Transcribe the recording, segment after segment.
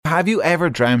have you ever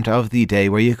dreamt of the day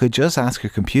where you could just ask your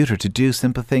computer to do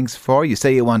simple things for you?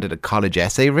 Say you wanted a college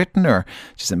essay written, or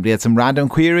just simply had some random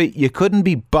query you couldn't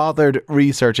be bothered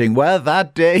researching. Well,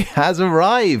 that day has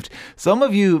arrived. Some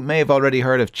of you may have already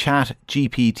heard of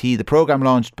ChatGPT. The programme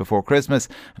launched before Christmas,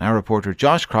 and our reporter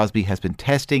Josh Crosbie has been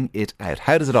testing it out.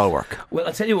 How does it all work? Well,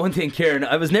 I'll tell you one thing, Kieran.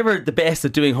 I was never the best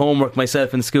at doing homework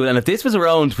myself in school, and if this was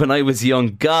around when I was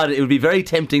young, God, it would be very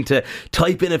tempting to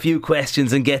type in a few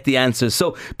questions and get the answers.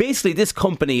 So basically, this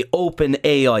company,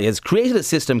 OpenAI, has created a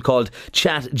system called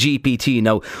ChatGPT.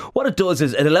 Now, what it does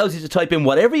is it allows you to type in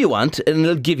whatever you want and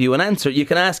it'll give you an answer. You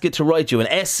can ask it to write you an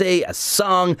essay, a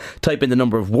song, type in the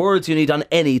number of words you need on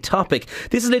any topic.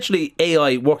 This is literally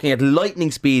AI working at lightning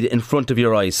speed in front of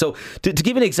your eyes. So to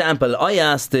give an example, I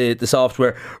asked the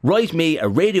software, write me a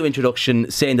radio introduction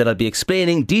saying that I'll be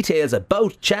explaining details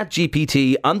about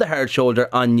ChatGPT on the Hard Shoulder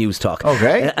on News Talk.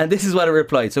 Okay. And this is what it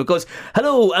replied. So it goes,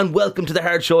 hello and welcome to the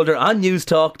Hard Shoulder on News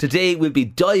Talk. Today we'll be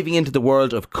diving into the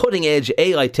world of cutting edge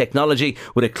AI technology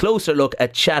with a closer look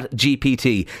at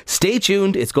ChatGPT. Stay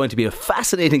tuned. It's going to be a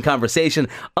fascinating conversation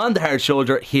on the Hard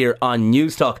Shoulder here on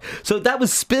News Talk. So that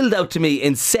was spilled out to me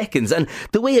in seconds, and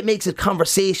the way it makes it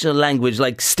conversational language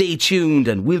like stay tuned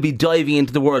and we'll be diving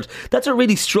into the world, that's what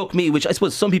really struck me, which I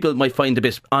suppose some people might find a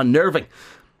bit unnerving.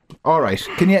 Alright,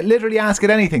 can you literally ask it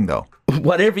anything though?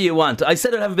 Whatever you want. I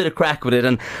said I'd have a bit of crack with it,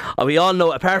 and we all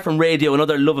know, apart from radio,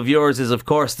 another love of yours is of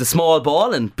course the small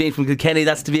ball, and being from Kilkenny,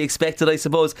 that's to be expected, I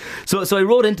suppose. So I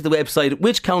wrote into the website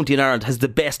which county in Ireland has the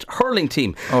best hurling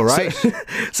team. Alright.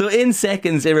 So in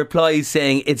seconds it replies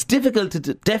saying it's difficult to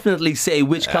definitely say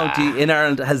which county in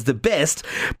Ireland has the best,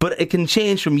 but it can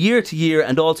change from year to year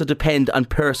and also depend on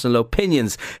personal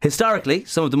opinions. Historically,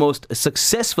 some of the most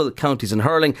successful counties in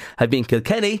hurling have been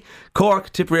Kilkenny,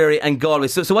 Cork, Tipperary and Galway.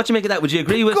 So what do you make of that? Would you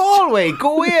agree with? Galway,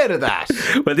 go way out of that.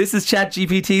 Well, this is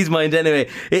ChatGPT's mind anyway.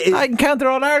 I can count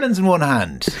all Ireland's in one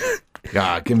hand.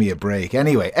 Give me a break.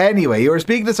 Anyway, you were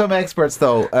speaking to some experts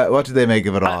though. What did they make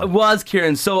of it all? It was,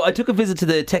 Kieran. So I took a visit to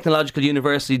the Technological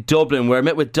University Dublin, where I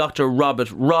met with Dr.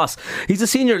 Robert Ross. He's a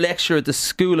senior lecturer at the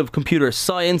School of Computer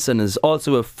Science and is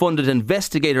also a funded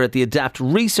investigator at the Adapt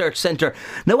Research Centre.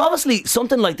 Now, obviously,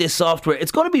 something like this software,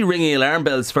 it's going to be ringing alarm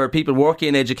bells for people working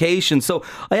in education. So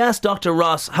I asked Dr.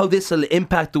 Ross how this will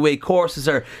impact the way courses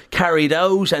are carried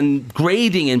out and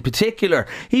grading in particular.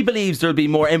 He believes there'll be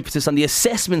more emphasis on the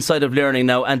assessment side of learning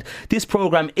now, and this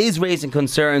programme is raising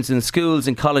concerns in schools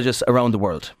and colleges around the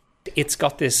world. It's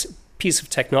got this piece of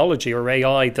technology, or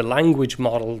AI, the language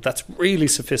model, that's really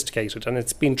sophisticated, and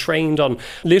it's been trained on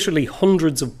literally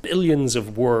hundreds of billions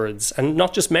of words, and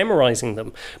not just memorising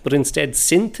them, but instead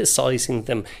synthesising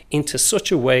them into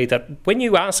such a way that when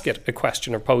you ask it a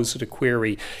question or pose it a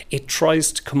query, it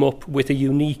tries to come up with a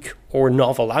unique or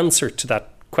novel answer to that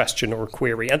question or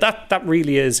query. And that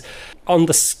really is, on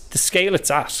the scale it's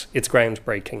at, it's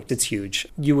groundbreaking. It's huge.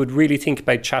 You would really think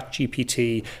about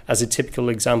ChatGPT as a typical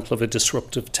example of a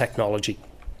disruptive technology.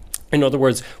 In other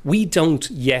words, we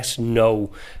don't yet know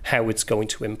how it's going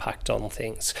to impact on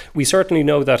things. We certainly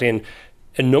know that in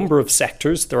a number of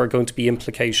sectors there are going to be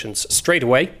implications straight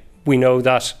away. We know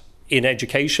that in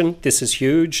education, this is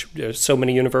huge. So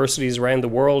many universities around the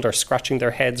world are scratching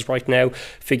their heads right now,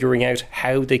 figuring out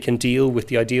how they can deal with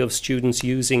the idea of students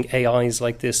using AIs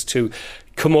like this to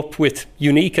come up with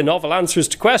unique and novel answers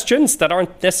to questions that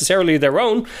aren't necessarily their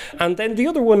own. And then the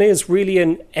other one is really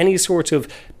in any sort of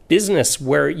business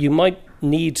where you might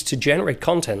need to generate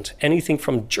content, anything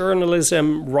from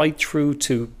journalism right through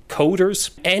to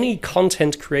coders. Any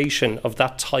content creation of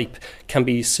that type can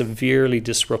be severely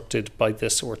disrupted by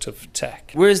this sort of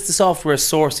tech. Where is the software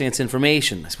sourcing its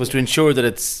information? I suppose to ensure that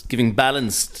it's giving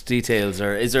balanced details,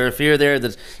 or is there a fear there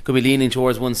that it could be leaning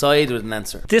towards one side with an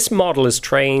answer? This model is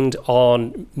trained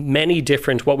on many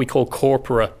different what we call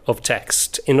corpora of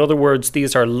text. In other words,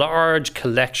 these are large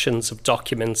collections of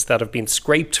documents that have been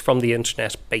scraped from the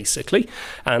internet basically,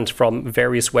 and from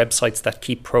various websites that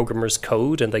keep programmers'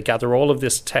 code, and they gather all of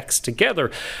this text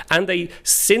together and they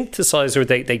synthesize, or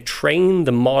they train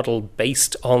the model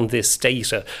based on this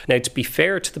data. Now, to be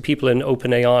fair to the people in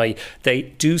OpenAI, they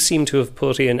do seem to have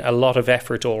put in a lot of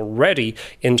effort already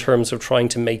in terms of trying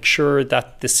to make sure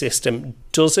that the system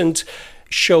doesn't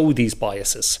show these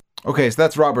biases. Okay, so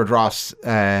that's Robert Ross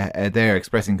there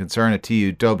expressing concern at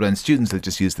TU Dublin. Students will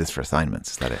just use this for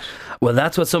assignments, is that it? Well,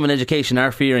 that's what some in education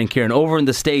are fearing, Kieran. Over in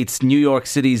the States, New York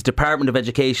City's Department of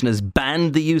Education has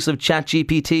banned the use of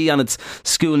ChatGPT on its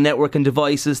school network and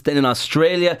devices. Then in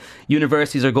Australia,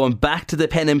 universities are going back to the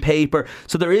pen and paper.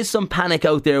 So there is some panic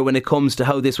out there when it comes to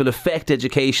how this will affect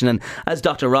education, and as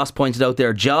Dr. Ross pointed out,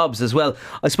 their jobs as well.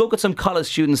 I spoke with some college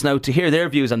students now to hear their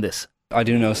views on this. I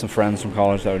do know some friends from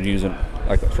college that would use it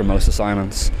like for most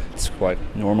assignments. It's quite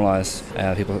normalised.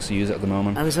 People use it at the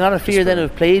moment. And there's not a fear then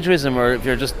of plagiarism, or if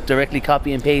you're just directly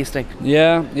copy and pasting?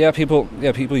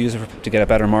 People use it to get a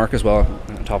better mark as well,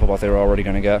 on top of what they were already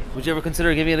going to get. Would you ever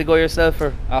consider giving it a go yourself?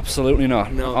 Or? Absolutely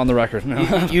not. No. On the record, no.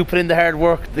 You put in the hard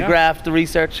work, the graft, the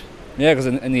research? Yeah, because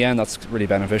in the end that's really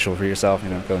beneficial for yourself,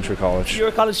 going through college. You're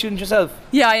a college student yourself?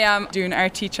 Yeah, I am doing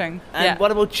art teaching. And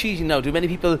what about cheating now? Do many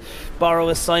people borrow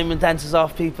assignment answers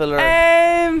off people?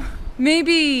 Or?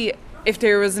 Maybe if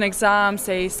there was an exam,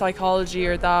 say psychology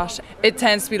or that, it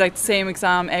tends to be like the same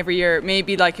exam every year.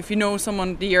 Maybe like if you know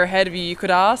someone the year ahead of you, you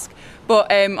could ask. But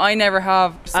I never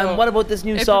have. So and what about this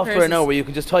new software now where you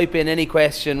can just type in any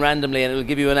question randomly and it'll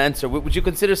give you an answer? Would you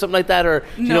consider something like that, or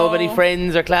do you know of any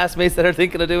friends or classmates that are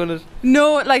thinking of doing it?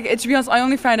 No, to be honest, I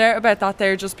only found out about that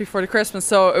there just before the Christmas,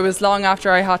 so it was long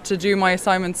after I had to do my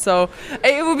assignments. So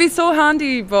it would be so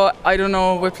handy, but I don't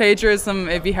know, with plagiarism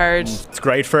it'd be hard. It's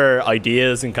great for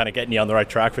ideas and kind of getting you on the right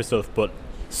track for stuff, but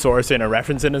sourcing and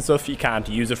referencing and stuff, you can't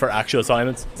use it for actual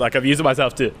assignments. It's like I've used it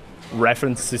myself to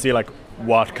reference to see like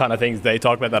what kind of things they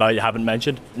talk about that I haven't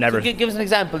mentioned. Never. So give us an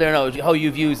example there now, how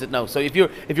you've used it now. So if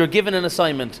you're given an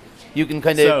assignment, you can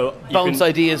kind of bounce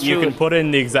ideas through You can it. put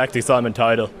in the exact assignment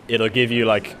title. It'll give you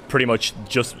like pretty much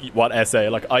just what essay.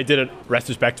 Like I did it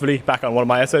retrospectively back on one of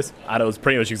my essays, and it was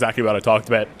pretty much exactly what I talked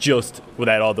about, just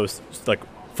without all those like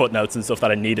footnotes and stuff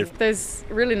that I needed. There's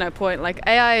really no point. Like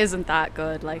AI isn't that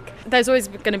good. Like there's always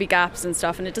going to be gaps and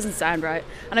stuff, and it doesn't sound right.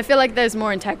 And I feel like there's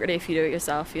more integrity if you do it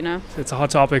yourself. It's a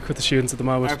hot topic with the students at the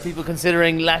moment. Are people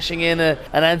considering lashing in an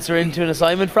answer into an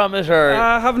assignment from it, or?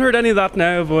 I haven't heard any of that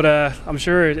now, but I'm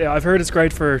sure. I've heard it's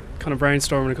great for kind of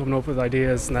brainstorming and coming up with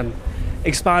ideas and then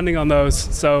expanding on those.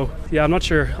 So yeah, I'm not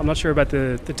sure about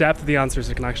the depth of the answers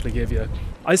it can actually give you.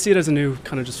 I see it as a new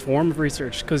kind of just form of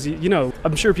research because,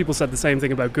 I'm sure people said the same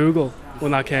thing about Google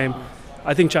when that came.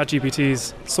 I think ChatGPT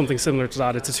is something similar to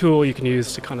that. It's a tool you can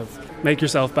use to kind of make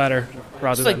yourself better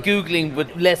rather than... It's like Googling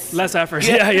but less effort.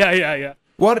 Yeah.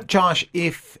 What, Josh,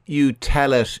 if you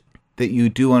tell it that you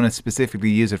do want to specifically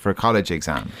use it for a college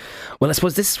exam? Well, I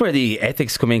suppose this is where the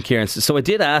ethics come in, Kieran. So I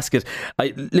did ask it.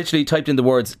 I literally typed in the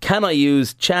words, can I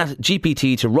use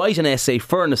ChatGPT to write an essay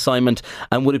for an assignment,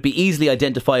 and would it be easily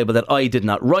identifiable that I did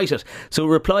not write it? So it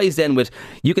replies then with,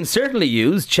 you can certainly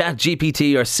use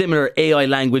ChatGPT or similar AI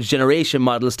language generation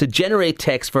models to generate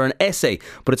text for an essay,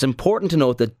 but it's important to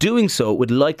note that doing so would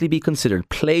likely be considered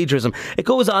plagiarism. It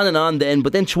goes on then,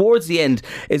 but then towards the end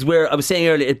is where I was saying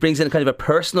earlier, it brings in kind of a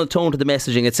personal tone to the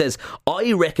messaging. It says,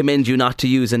 I recommend you not to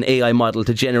use an AI model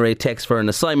to generate text for an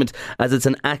assignment, as it's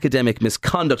an academic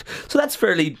misconduct. So that's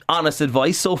fairly honest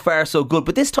advice. So far so good.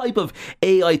 But this type of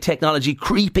AI technology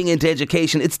creeping into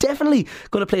education, it's definitely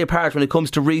going to play a part when it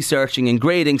comes to researching and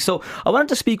grading. So I wanted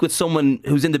to speak with someone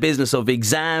who's in the business of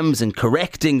exams and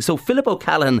correcting. So Philip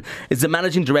O'Callaghan is the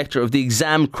managing director of the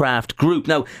Examcraft Group.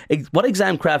 Now, what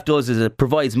Examcraft does is it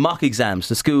provides mock exams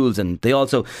to schools, and they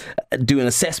also do an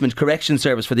assessment correction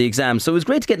service for the exam. So it was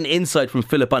great to get an insight from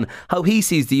Philip on how he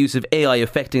sees the use of AI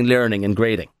affecting learning and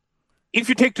grading. If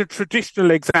you take the traditional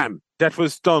exam that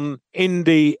was done in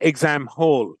the exam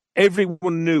hall,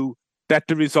 everyone knew that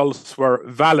the results were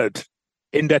valid,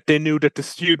 in that they knew that the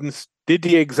students did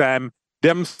the exam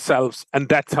themselves and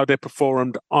that's how they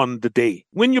performed on the day.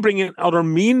 When you bring in other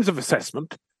means of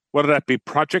assessment, whether that be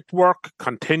project work,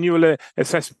 continual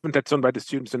assessment that's done by the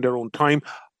students in their own time,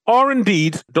 or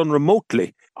indeed done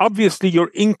remotely, obviously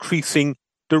you're increasing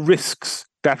the risks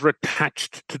that are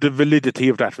attached to the validity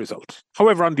of that result.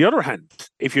 However, on the other hand,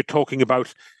 if you're talking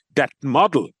about that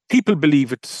model, people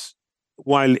believe it's,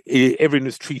 while everyone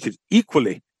is treated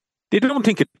equally, they don't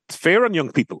think it's fair on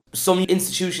young people. Some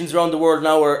institutions around the world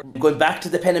now are going back to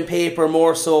the pen and paper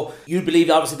more, so you believe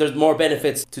obviously there's more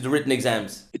benefits to the written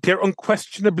exams. They're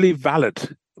unquestionably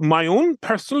valid. My own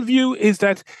personal view is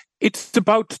that it's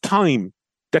about time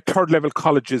that third level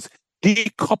colleges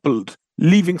decoupled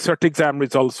leaving cert exam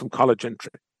results from college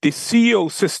entry. The CEO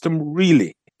system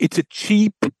really, it's a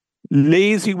cheap,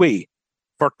 lazy way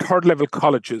for third level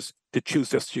colleges to choose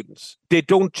their students. They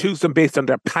don't choose them based on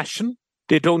their passion.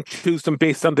 They don't choose them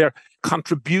based on their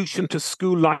contribution to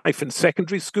school life in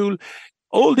secondary school.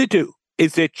 All they do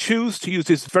is they choose to use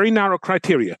this very narrow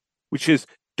criteria, which is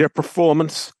their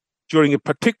performance during a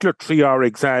particular 3-hour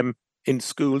exam in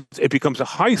schools. It becomes a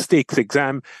high stakes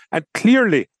exam. And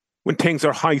clearly, when things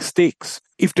are high stakes,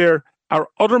 if there are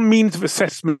other means of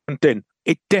assessment, then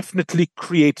it definitely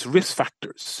creates risk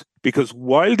factors. Because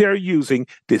while they're using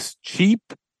this cheap,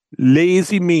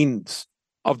 lazy means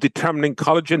of determining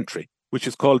college entry, which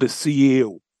is called a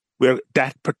CAO, where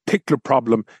that particular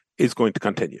problem is going to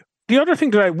continue. The other thing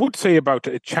that I would say about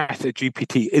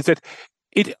ChatGPT is that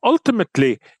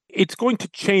it's going to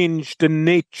change the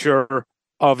nature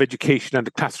of education and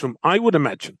the classroom, I would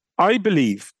imagine. I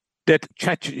believe that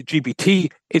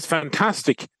ChatGPT is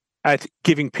fantastic at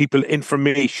giving people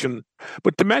information,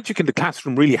 but the magic in the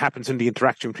classroom really happens in the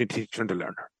interaction between the teacher and the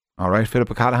learner. All right,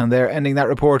 Philip O'Callaghan there, ending that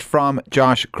report from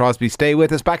Josh Crosbie. Stay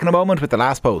with us. Back in a moment with the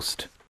last post.